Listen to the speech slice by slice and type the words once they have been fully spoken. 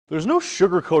There's no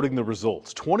sugarcoating the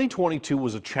results. 2022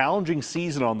 was a challenging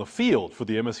season on the field for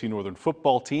the MSU-Northern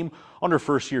football team under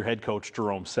first-year head coach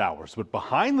Jerome Souers. But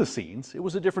behind the scenes, it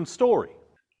was a different story.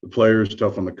 The players,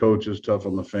 tough on the coaches, tough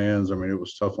on the fans. I mean, it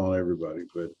was tough on everybody.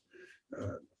 But,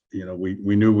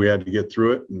 we knew we had to get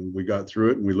through it, and we got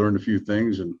through it, and we learned a few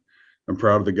things. And I'm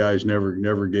proud of the guys.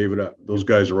 Never gave it up. Those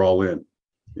guys are all in,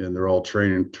 and they're all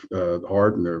training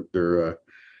hard, and they're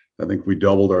I think we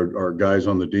doubled our guys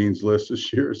on the dean's list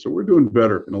this year, so we're doing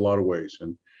better in a lot of ways,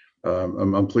 and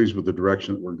I'm pleased with the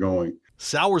direction that we're going.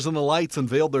 Souers and the Lights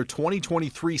unveiled their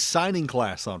 2023 signing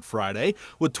class on Friday,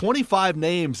 with 25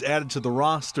 names added to the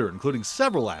roster, including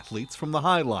several athletes from the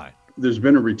Highline. There's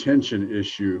been a retention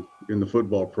issue in the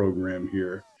football program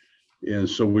here, and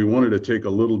so we wanted to take a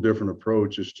little different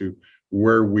approach as to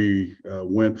where we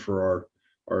went for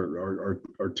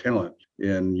our talent,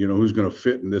 and who's going to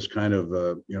fit in this kind of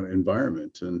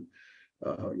environment. And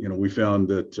we found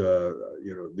that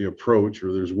the approach,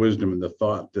 or there's wisdom in the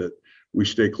thought that we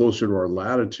stay closer to our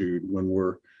latitude when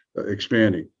we're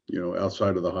expanding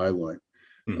outside of the Highline.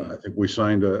 I think we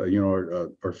signed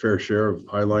our fair share of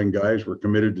Highline guys. We're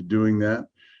committed to doing that.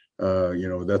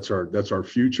 That's our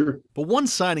future. But one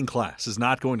signing class is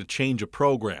not going to change a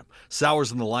program.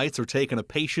 Souers and the Lights are taking a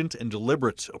patient and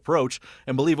deliberate approach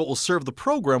and believe it will serve the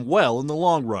program well in the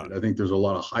long run. I think there's a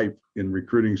lot of hype in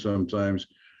recruiting sometimes.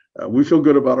 We feel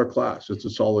good about our class. It's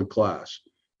a solid class.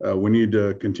 We need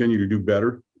to continue to do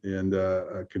better and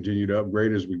continue to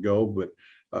upgrade as we go. But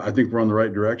I think we're on the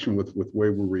right direction with the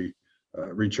way we're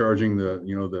recharging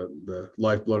the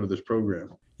lifeblood of this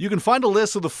program. You can find a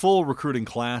list of the full recruiting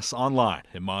class online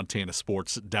at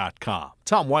montanasports.com.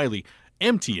 Tom Wiley,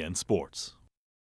 MTN Sports.